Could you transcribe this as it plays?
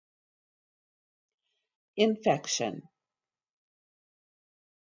Infection.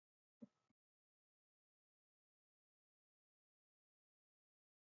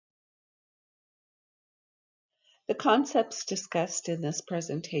 The concepts discussed in this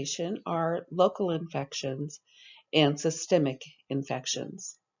presentation are local infections and systemic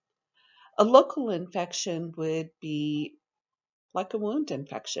infections. A local infection would be like a wound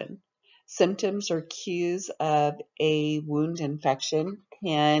infection. Symptoms or cues of a wound infection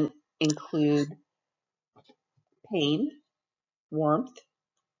can include pain, warmth,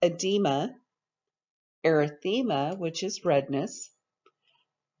 edema, erythema, which is redness,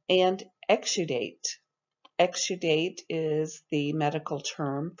 and exudate. Exudate is the medical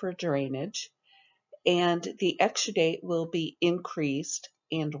term for drainage, and the exudate will be increased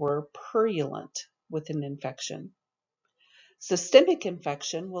and or purulent with an infection. Systemic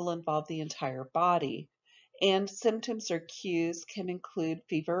infection will involve the entire body, and symptoms or cues can include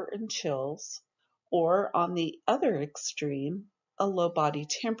fever and chills, or on the other extreme, a low body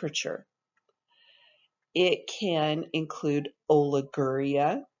temperature. It can include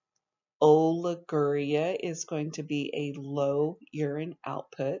oliguria. Oliguria is going to be a low urine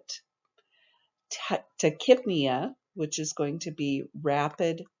output. Tachypnea, which is going to be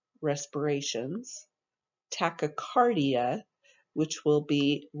rapid respirations. Tachycardia, which will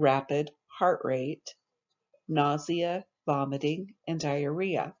be rapid heart rate. Nausea, vomiting, and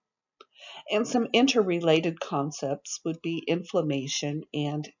diarrhea. And some interrelated concepts would be inflammation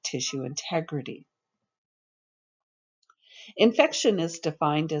and tissue integrity. Infection is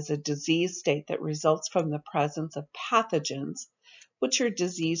defined as a disease state that results from the presence of pathogens, which are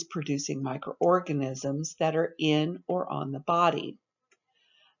disease-producing microorganisms that are in or on the body.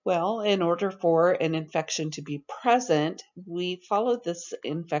 Well, in order for an infection to be present, we follow this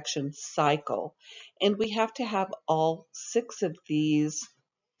infection cycle, and we have to have all 6 of these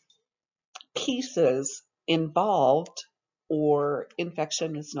pieces involved, or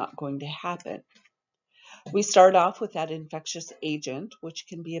infection is not going to happen. We start off with that infectious agent, which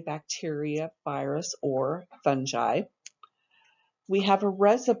can be a bacteria, virus, or fungi. We have a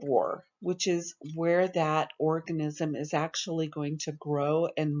reservoir, which is where that organism is actually going to grow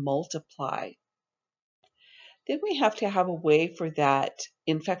and multiply. Then we have to have a way for that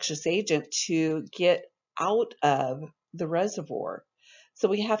infectious agent to get out of the reservoir. So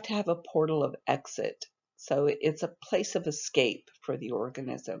we have to have a portal of exit. So it's a place of escape for the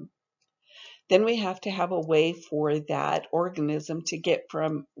organism. Then we have to have a way for that organism to get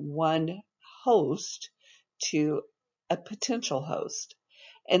from one host to a potential host.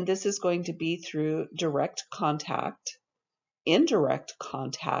 And this is going to be through direct contact, indirect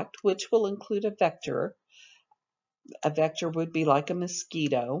contact, which will include a vector. A vector would be like a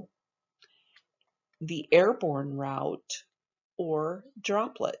mosquito, the airborne route, or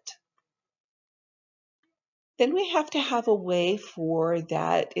droplet. Then we have to have a way for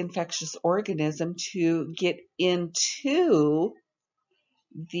that infectious organism to get into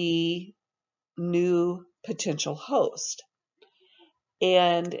the new potential host.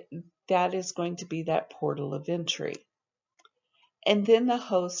 And that is going to be that portal of entry. And then the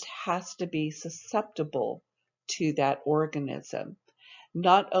host has to be susceptible to that organism.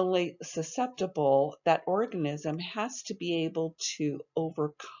 Not only susceptible, that organism has to be able to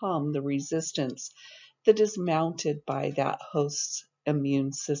overcome the resistance that is mounted by that host's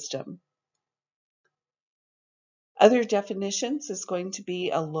immune system. Other definitions is going to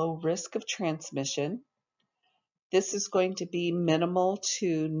be a low risk of transmission. This is going to be minimal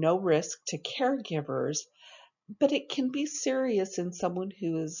to no risk to caregivers, but it can be serious in someone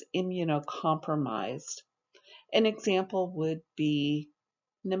who is immunocompromised. An example would be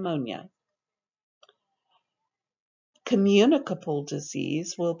pneumonia. Communicable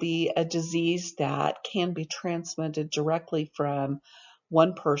disease will be a disease that can be transmitted directly from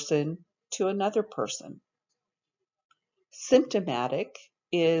one person to another person. Symptomatic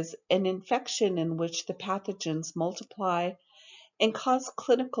is an infection in which the pathogens multiply and cause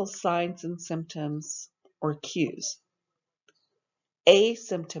clinical signs and symptoms or cues.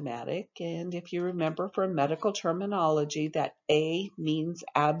 Asymptomatic, and if you remember from medical terminology that A means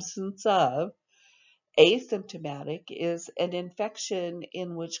absence of, asymptomatic is an infection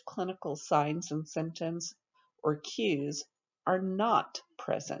in which clinical signs and symptoms or cues are not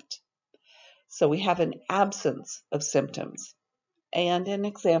present. So we have an absence of symptoms. And an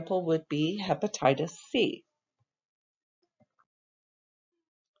example would be hepatitis C.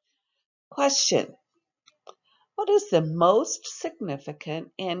 Question: what is the most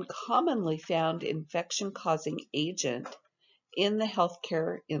significant and commonly found infection-causing agent in the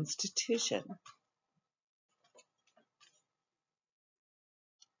healthcare institution?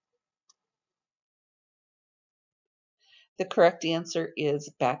 The correct answer is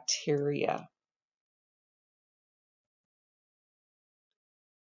bacteria.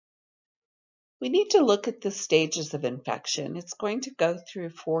 We need to look at the stages of infection. It's going to go through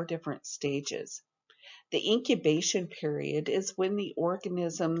 4 different stages. The incubation period is when the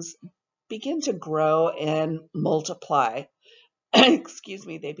organisms begin to grow and multiply. Excuse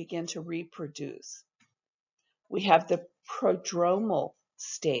me, they begin to reproduce. We have the prodromal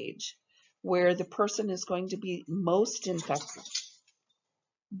stage, where the person is going to be most infected.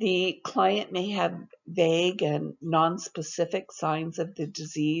 The client may have vague and nonspecific signs of the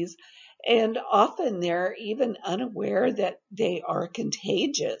disease, and often they're even unaware that they are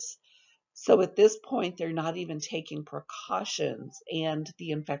contagious. So at this point, they're not even taking precautions, and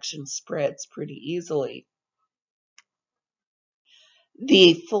the infection spreads pretty easily.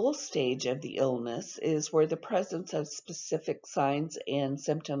 The full stage of the illness is where the presence of specific signs and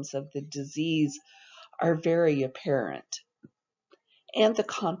symptoms of the disease are very apparent. And the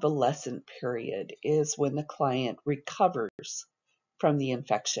convalescent period is when the client recovers from the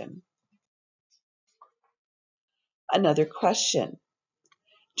infection. Another question: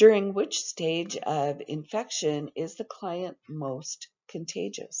 during which stage of infection is the client most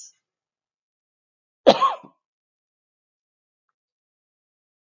contagious?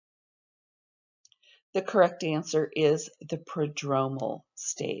 The correct answer is the prodromal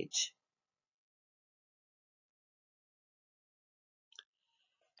stage.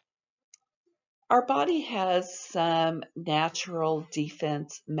 Our body has some natural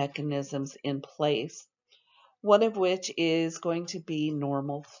defense mechanisms in place, one of which is going to be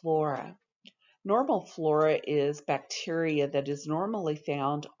normal flora. Normal flora is bacteria that is normally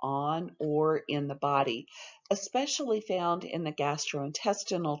found on or in the body, especially found in the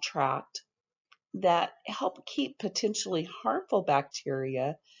gastrointestinal tract, that help keep potentially harmful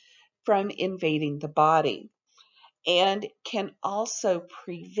bacteria from invading the body and can also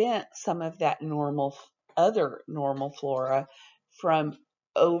prevent some of that other normal flora from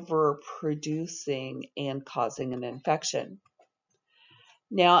overproducing and causing an infection.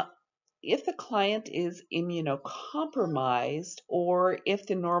 Now, if the client is immunocompromised or if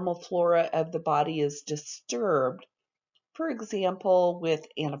the normal flora of the body is disturbed, for example, with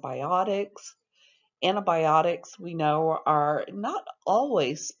antibiotics, antibiotics we know are not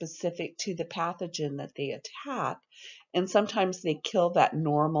always specific to the pathogen that they attack, and sometimes they kill that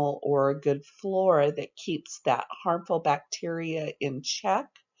normal or good flora that keeps that harmful bacteria in check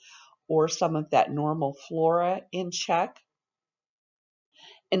or some of that normal flora in check.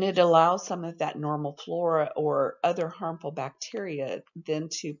 And it allows some of that normal flora or other harmful bacteria then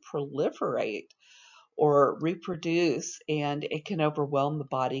to proliferate or reproduce, and it can overwhelm the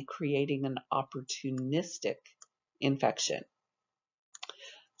body, creating an opportunistic infection.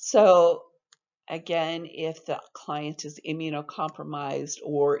 So again, if the client is immunocompromised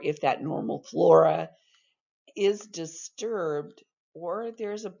or if that normal flora is disturbed, or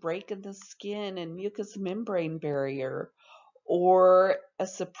there's a break in the skin and mucous membrane barrier, or a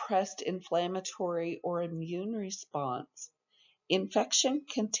suppressed inflammatory or immune response, infection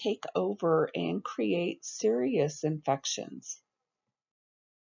can take over and create serious infections.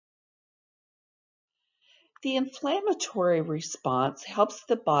 The inflammatory response helps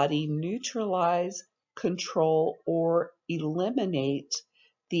the body neutralize, control, or eliminate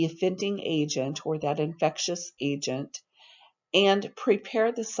the offending agent or that infectious agent and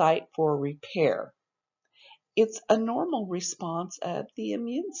prepare the site for repair. It's a normal response of the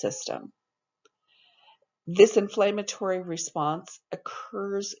immune system. This inflammatory response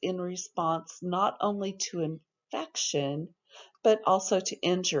occurs in response not only to infection, but also to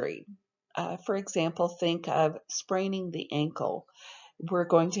injury. For example, think of spraining the ankle. We're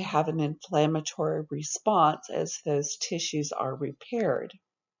going to have an inflammatory response as those tissues are repaired.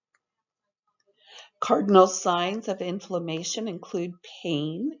 Cardinal signs of inflammation include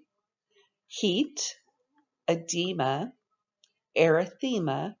pain, heat, edema,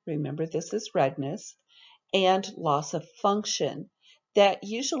 erythema, remember this is redness, and loss of function that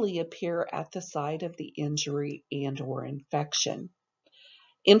usually appear at the site of the injury and/or infection.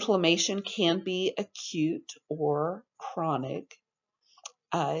 Inflammation can be acute or chronic.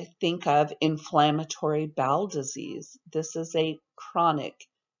 Think of inflammatory bowel disease. This is a chronic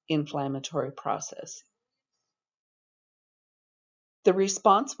inflammatory process. The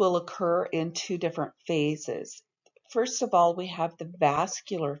response will occur in 2 different phases. First of all, we have the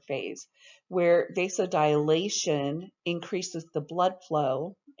vascular phase, where vasodilation increases the blood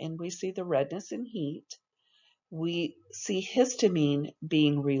flow, and we see the redness and heat. We see histamine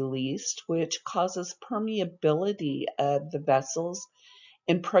being released, which causes permeability of the vessels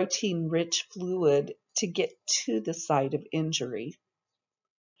and protein-rich fluid to get to the site of injury.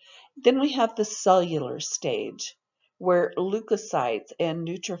 Then we have the cellular stage, where leukocytes and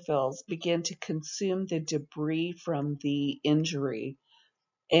neutrophils begin to consume the debris from the injury,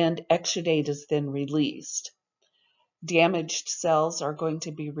 and exudate is then released. Damaged cells are going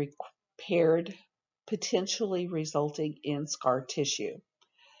to be repaired, potentially resulting in scar tissue.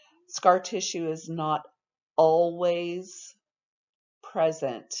 Scar tissue is not always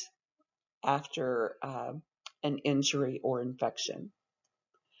present after an injury or infection.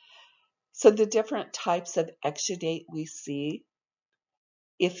 So the different types of exudate we see,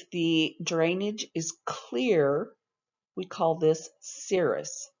 if the drainage is clear, we call this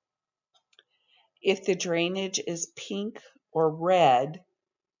serous. If the drainage is pink or red,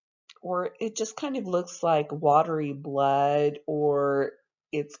 or it just kind of looks like watery blood, or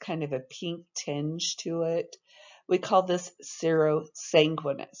it's kind of a pink tinge to it, we call this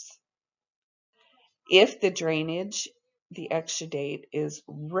serosanguinous. If the drainage, the exudate, is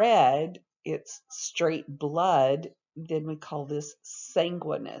red, it's straight blood, then we call this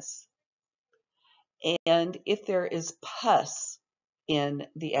sanguinous. And if there is pus in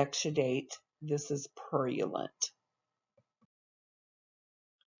the exudate, this is purulent.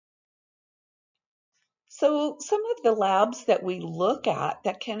 So some of the labs that we look at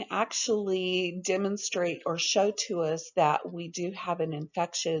that can actually demonstrate or show to us that we do have an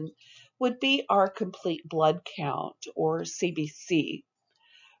infection would be our complete blood count, or CBC.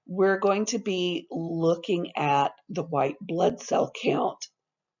 We're going to be looking at the white blood cell count.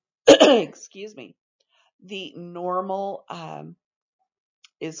 Excuse me. The normal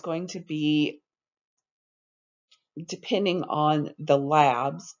is going to be depending on the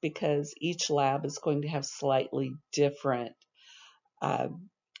labs, because each lab is going to have slightly different,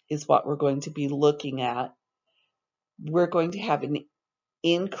 is what we're going to be looking at. We're going to have an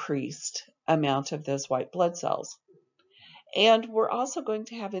increased amount of those white blood cells. And we're also going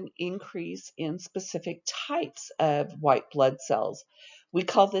to have an increase in specific types of white blood cells. We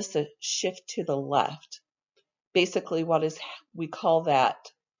call this a shift to the left. Basically, we call that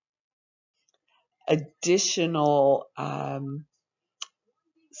additional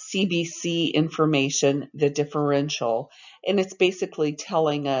CBC information, the differential, and it's basically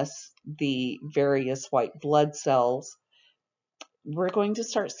telling us the various white blood cells. We're going to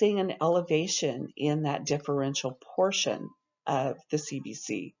start seeing an elevation in that differential portion of the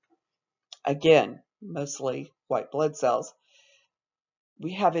CBC. Again, mostly white blood cells.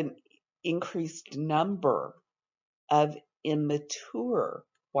 We have an increased number of immature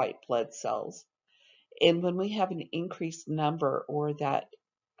white blood cells. And when we have an increased number, or that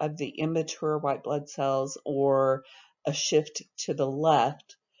of the immature white blood cells, or a shift to the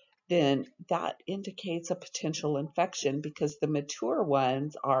left, then that indicates a potential infection, because the mature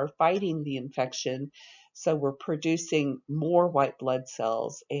ones are fighting the infection. So we're producing more white blood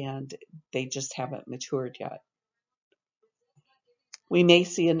cells and they just haven't matured yet. We may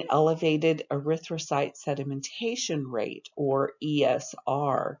see an elevated erythrocyte sedimentation rate, or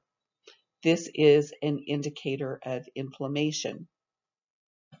ESR. This is an indicator of inflammation.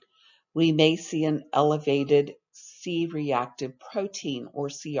 We may see an elevated C-reactive protein, or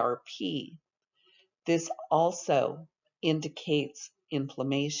CRP. This also indicates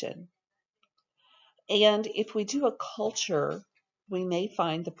inflammation. And if we do a culture, we may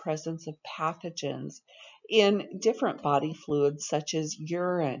find the presence of pathogens in different body fluids, such as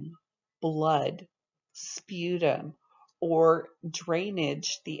urine, blood, sputum, or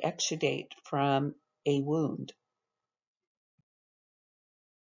drainage, the exudate from a wound.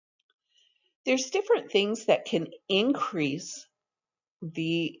 There's different things that can increase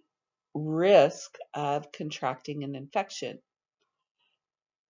the risk of contracting an infection.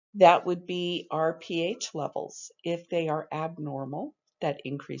 That would be our pH levels. If they are abnormal, that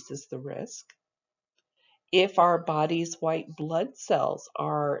increases the risk. If our body's white blood cells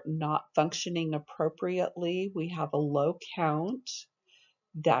are not functioning appropriately, we have a low count,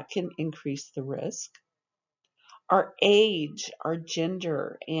 that can increase the risk. Our age, our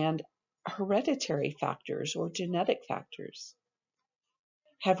gender, and hereditary factors or genetic factors.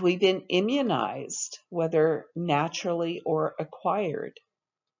 Have we been immunized, whether naturally or acquired?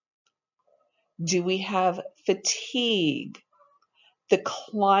 Do we have fatigue, the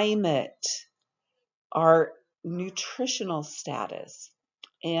climate, our nutritional status,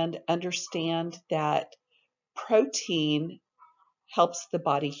 and understand that protein helps the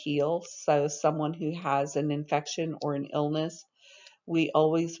body heal? So someone who has an infection or an illness, we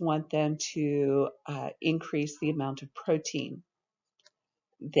always want them to increase the amount of protein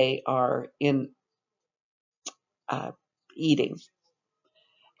they are in eating.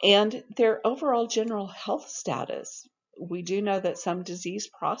 and their overall general health status. We do know that some disease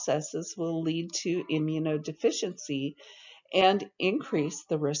processes will lead to immunodeficiency and increase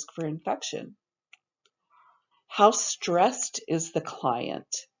the risk for infection. How stressed is the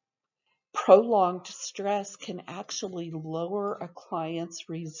client? Prolonged stress can actually lower a client's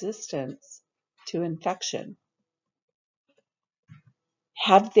resistance to infection.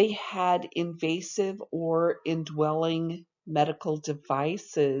 Have they had invasive or indwelling medical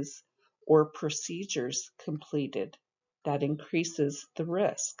devices or procedures completed? That increases the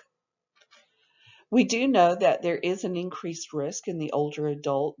risk. We do know that there is an increased risk in the older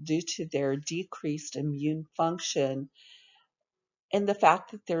adult due to their decreased immune function and the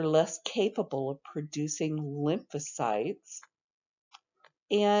fact that they're less capable of producing lymphocytes.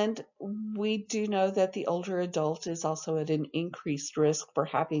 And we do know that the older adult is also at an increased risk for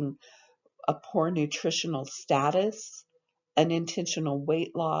having a poor nutritional status, unintentional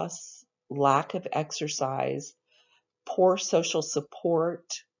weight loss, lack of exercise, poor social support,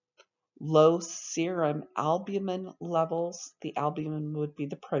 low serum albumin levels. The albumin would be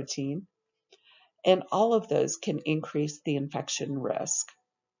the protein. And all of those can increase the infection risk.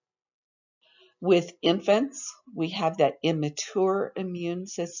 With infants, we have that immature immune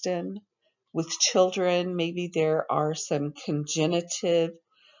system. With children, maybe there are some congenital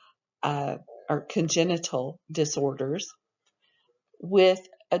disorders. With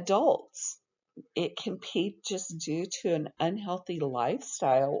adults, it can be just due to an unhealthy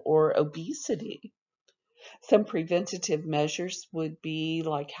lifestyle or obesity. Some preventative measures would be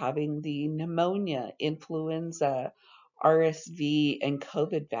like having the pneumonia, influenza, RSV, and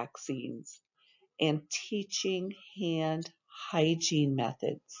COVID vaccines, and teaching hand hygiene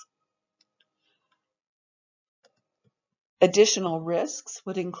methods. Additional risks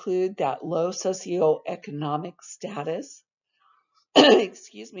would include that low socioeconomic status,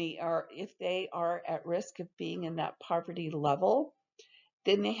 excuse me, or if they are at risk of being in that poverty level,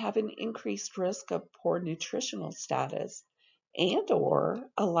 then they have an increased risk of poor nutritional status and or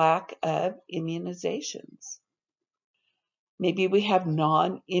a lack of immunizations. Maybe we have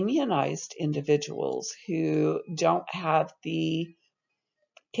non-immunized individuals who don't have the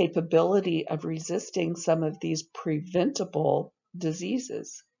capability of resisting some of these preventable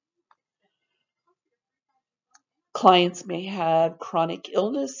diseases. Clients may have chronic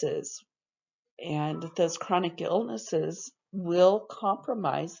illnesses, and those chronic illnesses will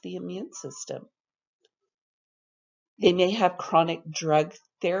compromise the immune system. They may have chronic drug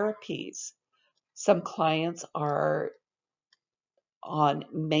therapies. Some clients are on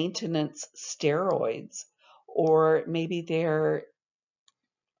maintenance steroids, or maybe they're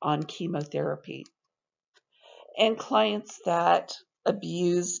on chemotherapy. And clients that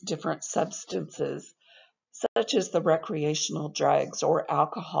abuse different substances, such as the recreational drugs or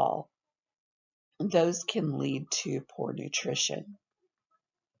alcohol, those can lead to poor nutrition.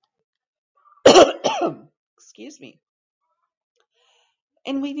 Excuse me.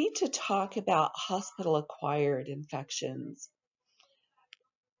 And we need to talk about hospital-acquired infections.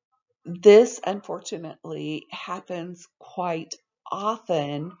 This, unfortunately, happens quite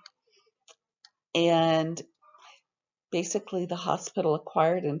often, and basically the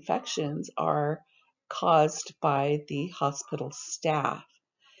hospital-acquired infections are caused by the hospital staff.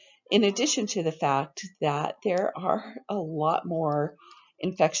 In addition to the fact that there are a lot more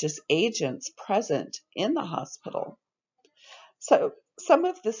infectious agents present in the hospital. So some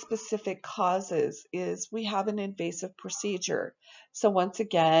of the specific causes is we have an invasive procedure. So once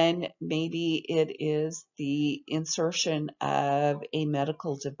again, maybe it is the insertion of a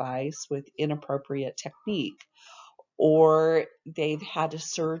medical device with inappropriate technique, or they've had a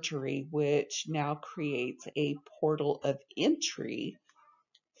surgery which now creates a portal of entry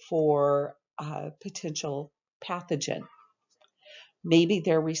for a potential pathogen. Maybe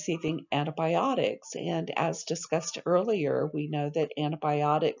they're receiving antibiotics, and as discussed earlier, we know that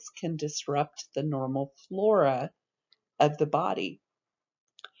antibiotics can disrupt the normal flora of the body.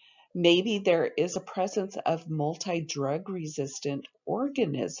 Maybe there is a presence of multi-drug resistant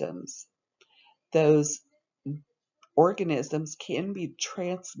organisms. Those organisms can be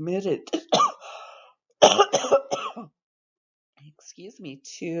transmitted excuse me,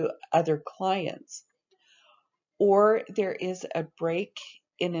 to other clients. Or there is a break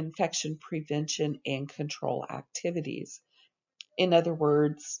in infection prevention and control activities. In other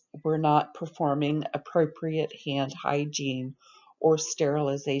words, we're not performing appropriate hand hygiene or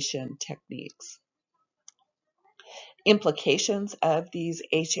sterilization techniques. Implications of these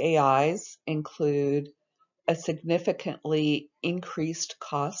HAIs include a significantly increased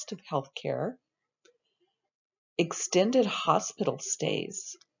cost of healthcare, extended hospital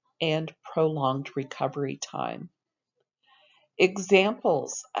stays, and prolonged recovery time.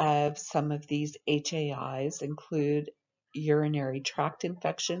 Examples of some of these HAIs include urinary tract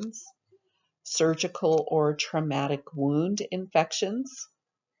infections, surgical or traumatic wound infections,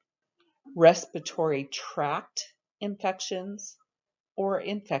 respiratory tract infections, or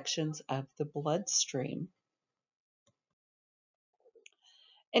infections of the bloodstream.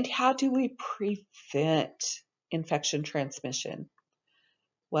 And how do we prevent infection transmission?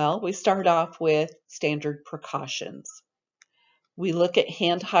 Well, we start off with standard precautions. We look at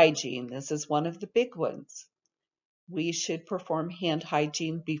hand hygiene. This is one of the big ones. We should perform hand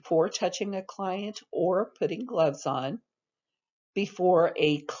hygiene before touching a client or putting gloves on, before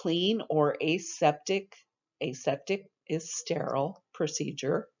a clean or aseptic is sterile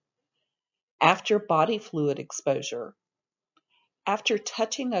procedure, after body fluid exposure, after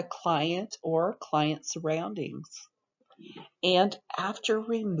touching a client or client surroundings, and after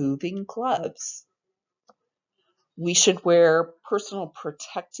removing gloves. We should wear personal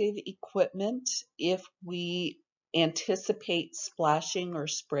protective equipment if we anticipate splashing or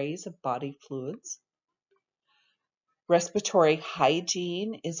sprays of body fluids. Respiratory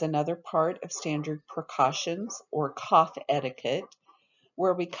hygiene is another part of standard precautions or cough etiquette,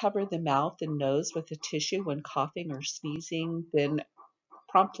 where we cover the mouth and nose with a tissue when coughing or sneezing, then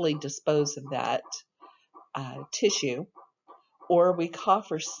promptly dispose of that tissue, or we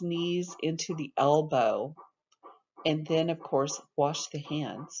cough or sneeze into the elbow, and then, of course, wash the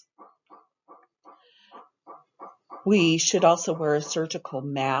hands. We should also wear a surgical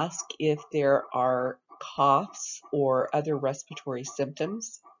mask if there are coughs or other respiratory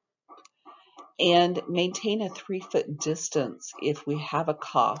symptoms, and maintain a 3-foot distance if we have a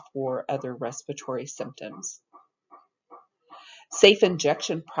cough or other respiratory symptoms. Safe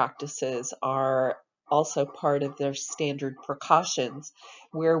injection practices are also part of their standard precautions,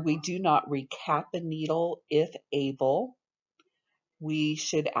 where we do not recap a needle if able. We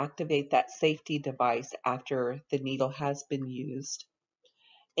should activate that safety device after the needle has been used.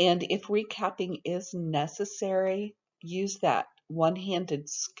 And if recapping is necessary, use that one-handed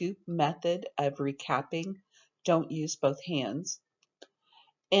scoop method of recapping. Don't use both hands.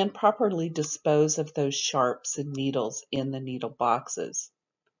 And properly dispose of those sharps and needles in the needle boxes.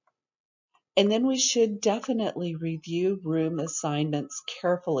 And then we should definitely review room assignments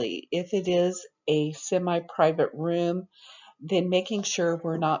carefully. If it is a semi-private room, then making sure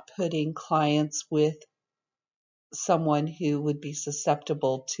we're not putting clients with someone who would be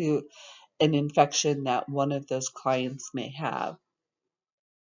susceptible to an infection that one of those clients may have.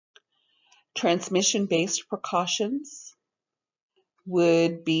 Transmission-based precautions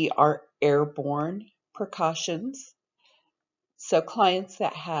would be our airborne precautions. So clients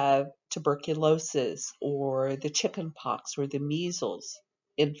that have tuberculosis or the chickenpox or the measles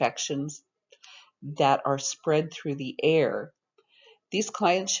infections that are spread through the air, these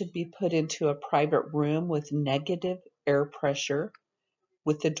clients should be put into a private room with negative air pressure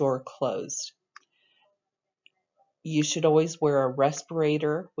with the door closed. You should always wear a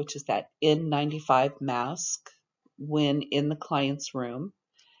respirator, which is that N95 mask, when in the client's room,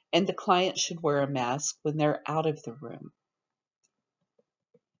 and the client should wear a mask when they're out of the room.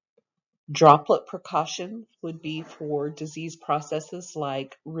 Droplet precautions would be for disease processes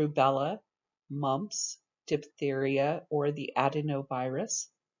like rubella, mumps, diphtheria, or the adenovirus.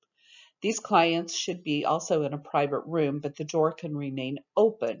 These clients should be also in a private room, but the door can remain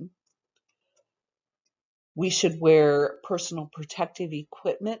open. We should wear personal protective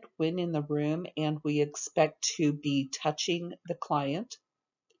equipment when in the room, and we expect to be touching the client.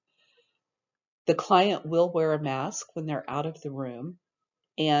 The client will wear a mask when they're out of the room,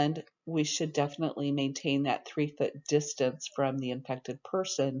 and we should definitely maintain that 3-foot distance from the infected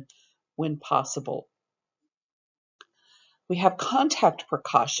person when possible. We have contact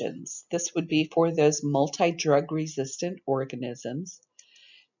precautions. This would be for those multi-drug resistant organisms.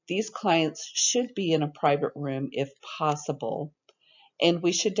 These clients should be in a private room if possible, and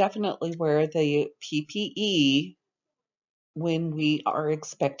we should definitely wear the PPE when we are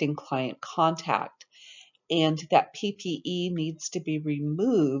expecting client contact. And that PPE needs to be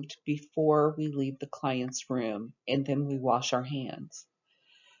removed before we leave the client's room, and then we wash our hands.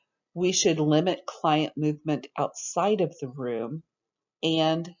 We should limit client movement outside of the room,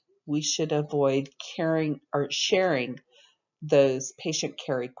 and we should avoid carrying or sharing those patient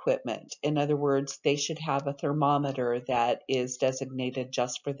care equipment. In other words, they should have a thermometer that is designated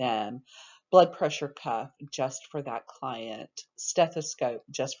just for them, blood pressure cuff just for that client, stethoscope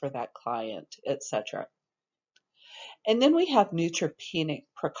just for that client, etc. And then we have neutropenic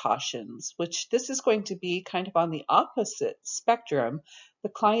precautions, which this is going to be kind of on the opposite spectrum, The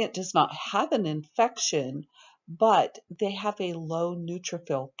client does not have an infection, but they have a low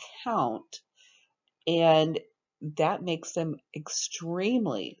neutrophil count, and that makes them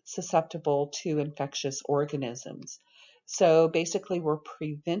extremely susceptible to infectious organisms. So basically, we're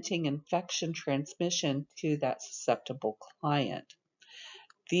preventing infection transmission to that susceptible client.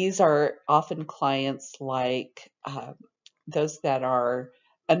 These are often clients like those that are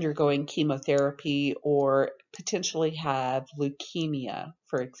undergoing chemotherapy or potentially have leukemia,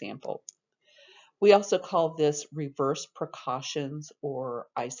 for example. We also call this reverse precautions or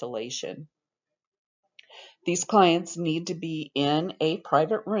isolation. These clients need to be in a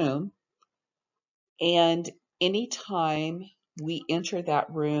private room, and anytime we enter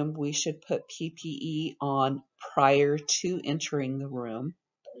that room, we should put PPE on prior to entering the room.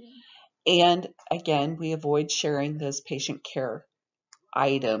 And again, we avoid sharing those patient care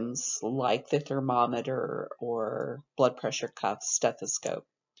items like the thermometer or blood pressure cuff, stethoscope.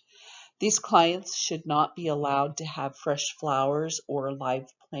 These clients should not be allowed to have fresh flowers or live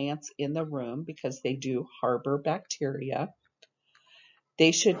plants in the room because they do harbor bacteria.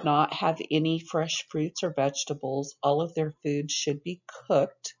 They should not have any fresh fruits or vegetables. All of their food should be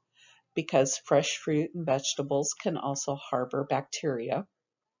cooked because fresh fruit and vegetables can also harbor bacteria.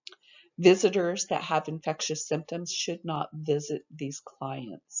 Visitors that have infectious symptoms should not visit these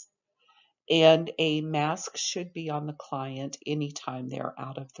clients. And a mask should be on the client anytime they're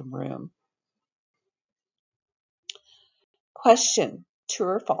out of the room. Question, true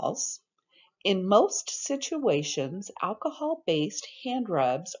or false? In most situations, alcohol-based hand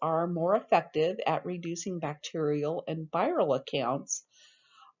rubs are more effective at reducing bacterial and viral accounts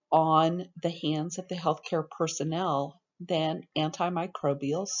on the hands of the healthcare personnel than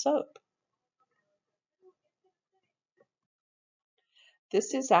antimicrobial soap.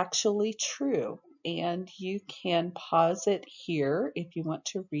 This is actually true, and you can pause it here if you want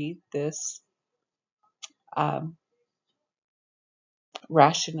to read this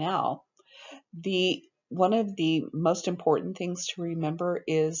rationale. One of the most important things to remember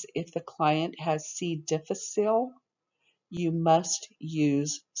is if the client has C. difficile, you must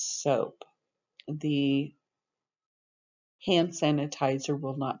use soap. The hand sanitizer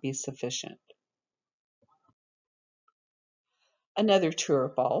will not be sufficient. Another true or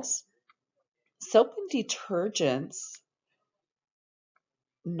false. Soap and detergents,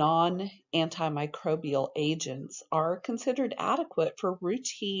 non-antimicrobial agents, are considered adequate for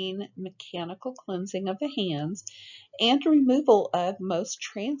routine mechanical cleansing of the hands and removal of most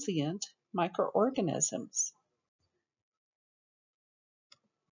transient microorganisms.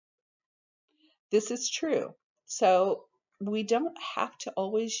 This is true. So we don't have to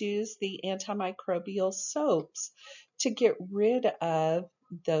always use the antimicrobial soaps to get rid of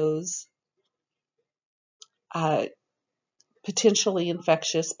those uh, potentially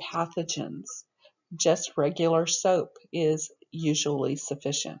infectious pathogens. Just regular soap is usually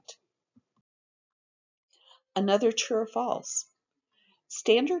sufficient. Another true or false.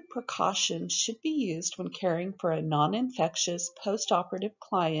 Standard precautions should be used when caring for a non-infectious post-operative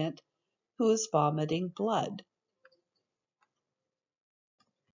client who is vomiting blood.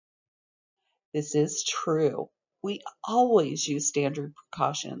 This is true. We always use standard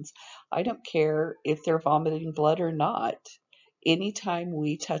precautions. I don't care if they're vomiting blood or not. Anytime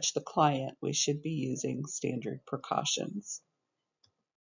we touch the client, we should be using standard precautions.